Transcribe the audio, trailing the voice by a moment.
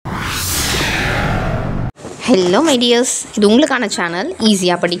Hello my tears, இது உங்களுக்கான channel.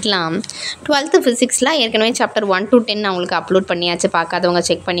 ஈஸியாக படிக்கலாம். 12th ஃபிசிக்ஸில் ஏற்கனவே சாப்டர் 1 to 10 நான் உங்களுக்கு அப்லோட் பண்ணியாச்சு. பார்க்காதவங்க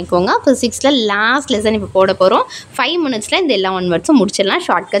செக் பண்ணிக்கோங்க. ஃபிசிக்ஸில் லாஸ்ட் லெசன் இப்போ போட போகிறோம். 5 minutesல இந்த எல்லா 1 wordsம் முடிச்சிடலாம்.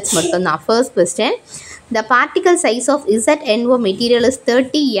 ஷார்ட்கட்ஸ் மட்டும்தான். First question, the particle size of ZNO material is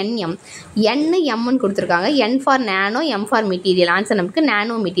 30 nm. n mன்னு கொடுத்துருக்காங்க. n for nano, m for material. Answer நமக்கு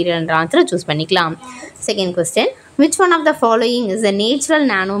நானோ மெட்டீரியல்ன்ற ஆன்சரை சூஸ் பண்ணிக்கலாம். Second question, which one of the following is a natural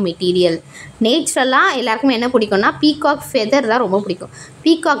nano material? நேச்சுரலாக எல்லாருக்குமே என்ன பிடிக்கும்னா peacock feather தான் ரொம்ப பிடிக்கும்.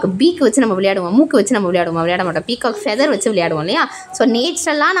 பீகாக் பீக் வச்சு நம்ம விளையாடுவோம், மூக்கு வச்சு நம்ம விளையாட மாட்டோம். பீகாக் ஃபெதர் வச்சு விளையாடுவோம் இல்லையா? ஸோ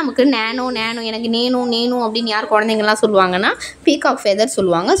நேச்சுரலாக நமக்கு நேனோ எனக்கு நேனோ அப்படின்னு யார் குழந்தைங்கலாம் சொல்லுவாங்கன்னா பீகாக் ஃபெதர்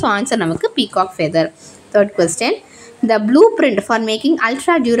சொல்லுவாங்க. ஸோ ஆன்சர் நமக்கு peacock feather. Third question, the blueprint for making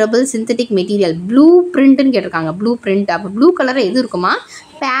ultra durable synthetic material. blueprintன்னு கேட்டிருக்காங்க. blueprint அப்போ ப்ளூ கலர் எது இருக்குமா?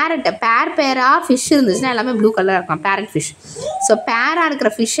 பேரட். பேராக ஃபிஷ் இருந்துச்சுன்னா எல்லாமே ப்ளூ கலராக இருக்கும். Farad fish. ஸோ பேராக இருக்கிற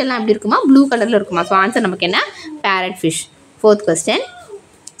ஃபிஷ் எல்லாம் எப்படி இருக்குமா? ப்ளூ கலரில் இருக்குமா? ஸோ ஆன்சர் நமக்கு என்ன? Farad fish. Fourth question,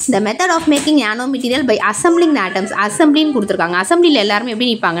 the method of making nano material by assembling the atoms. அசம்பிளின்னு கொடுத்துருக்காங்க. அசம்பிளியில் எல்லாருமே எப்படி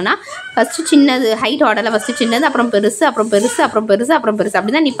நிற்பாங்கன்னா ஃபஸ்ட்டு சின்னது ஹைட் ஆர்டரில் ஃபஸ்ட்டு சின்னது, அப்புறம் பெருசு, அப்புறம் பெருசு, அப்புறம் பெருசு, அப்புறம் பெருசு,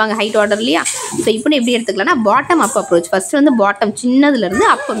 அப்படி தான் நிற்பாங்க ஹைட் ஆர்டர் இல்லையா? ஸோ இப்படி எப்படி எடுத்துக்கலாம்னா பாட்டம் அப் அப்ரோச். ஃபஸ்ட்டு வந்து பாட்டம் சின்னதுலேருந்து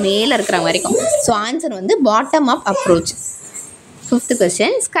அப்போ மேலே இருக்கிற வரைக்கும். ஸோ ஆன்சர் வந்து bottom up approach. Fifth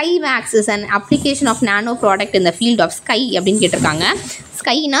question, sky wax is an application of nano product in the field of sky அப்படின்னு கேட்டிருக்காங்க.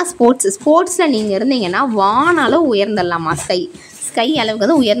 ஸ்கைனா ஸ்போர்ட்ஸில் நீங்கள் இருந்தீங்கன்னா வானாலும் உயர்ந்துடலாமா? ஸ்கை அளவுக்கு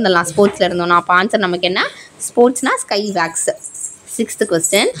வந்து உயர்ந்துடலாம் ஸ்போர்ட்ஸில் இருந்தோம்னா. அப்போ ஆன்சர் நமக்கு என்ன? ஸ்போர்ட்ஸ்னால் sky wax. Sixth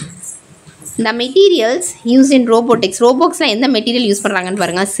question, the materials used in robotics. ரோபோட்ஸில் எந்த மெட்டீரியல் யூஸ் பண்ணுறாங்கன்னு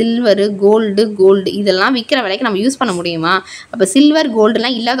பாருங்கள். சில்வரு, கோல்டு இதெல்லாம் விற்கிற விலைக்கு நம்ம யூஸ் பண்ண முடியுமா? அப்போ சில்வர்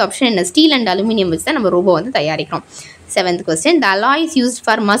கோல்டுலாம் இல்லாத ஆப்ஷன் என்ன? ஸ்டீல் அண்ட் அலுமினியம் வச்சு தான் நம்ம ரோபோ வந்து தயாரிக்கிறோம். Seventh question, the alloys used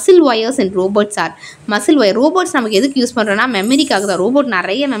for muscle wires in robots are. muscle wire robots நமக்கு எதுக்கு யூஸ் பண்ணுறோன்னா மெமரிக்காக தான். ரோபோட்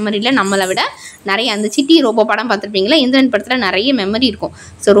நிறைய மெமரியில் நம்மளை விட நிறைய, அந்த சிட்டி ரோபோ படம் பார்த்துருப்பீங்களா? இந்திரன் படத்தில் நிறைய மெமரி இருக்கும்.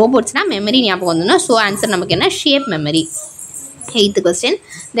 ஸோ ரோபோட்ஸ்னால் மெமரி ஞாபகம் வந்துன்னா. ஸோ ஆன்சர் நமக்கு என்ன? Shape memory. Eighth question,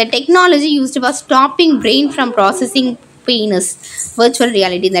 the technology used for stopping brain from processing pain is virtual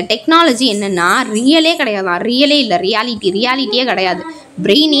reality. இந்த டெக்னாலஜி என்னென்னா ரியலே கிடையாது. ரியலே இல்லை, ரியாலிட்டியே கிடையாது.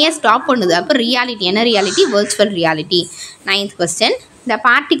 பிரெயினையே ஸ்டாப் பண்ணுது. அப்போ ரியாலிட்டி என்ன? Reality virtual reality. Ninth question, the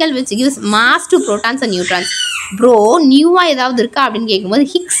particle which gives mass to protons and neutrons. Bro நியூவாக ஏதாவது இருக்கா அப்படின்னு கேட்கும்போது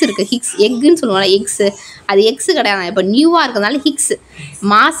ஹிக்ஸ் இருக்குது. ஹிக்ஸ் எக்குன்னு சொல்லுவாங்க. எக்ஸு அது எக்ஸு கிடையாது. இப்போ நியூவாக இருக்கிறதுனால ஹிக்ஸ்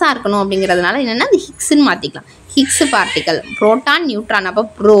மாஸாக இருக்கணும் அப்படிங்கிறதுனால என்னென்னா அது ஹிக்ஸ்ன்னு மாற்றிக்கலாம். Hicks particle, proton, neutron. அப்போ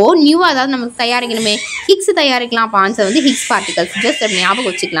ப்ரோ நியூவாக ஏதாவது நமக்கு தயாரிக்கணுமே, ஹிக்ஸ் தயாரிக்கலாம். அப்போ ஆன்சர் வந்து ஹிக்ஸ் பார்ட்டிகல்ஸ். ஜஸ்ட் அப்படி ஞாபகம்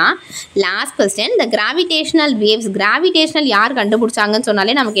வச்சுக்கலாம். Last question, the gravitational waves. Gravitational யார் கண்டுபிடிச்சாங்கன்னு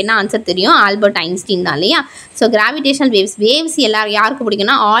சொன்னாலே நமக்கு என்ன ஆன்சர் தெரியும்? ஆல்பர்ட் ஐன்ஸ்டீன் தான் இல்லையா? ஸோ கிராவிடேஷனல் வேவ்ஸ் எல்லாரும் யாருக்கு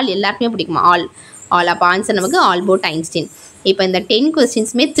பிடிக்கும்னா எல்லாருக்குமே பிடிக்குமா? ஆல். அப்போ ஆன்சர் நமக்கு ஆல்பர்ட் ஐன்ஸ்டீன். இப்போ இந்த 10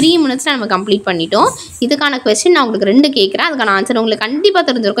 கொஸ்டின்ஸுமே 3 minutesல நம்ம கம்ப்ளீட் பண்ணிட்டோம். இதுக்கான கொஸ்டின் நான் உங்களுக்கு 2 கேட்குறேன். அதுக்கான ஆன்சர் உங்களுக்கு கண்டிப்பாக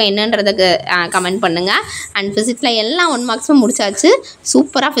தெரிஞ்சிருக்கும். என்னன்றதுக்கு கமெண்ட் பண்ணுங்கள். அண்ட் ஃபிசிக்ஸில் எல்லா 1 marksம் முடிச்சாச்சு.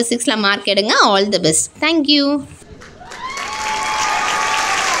 சூப்பராக ஃபிசிக்ஸில் மார்க் எடுங்க. All the best. தேங்க்யூ.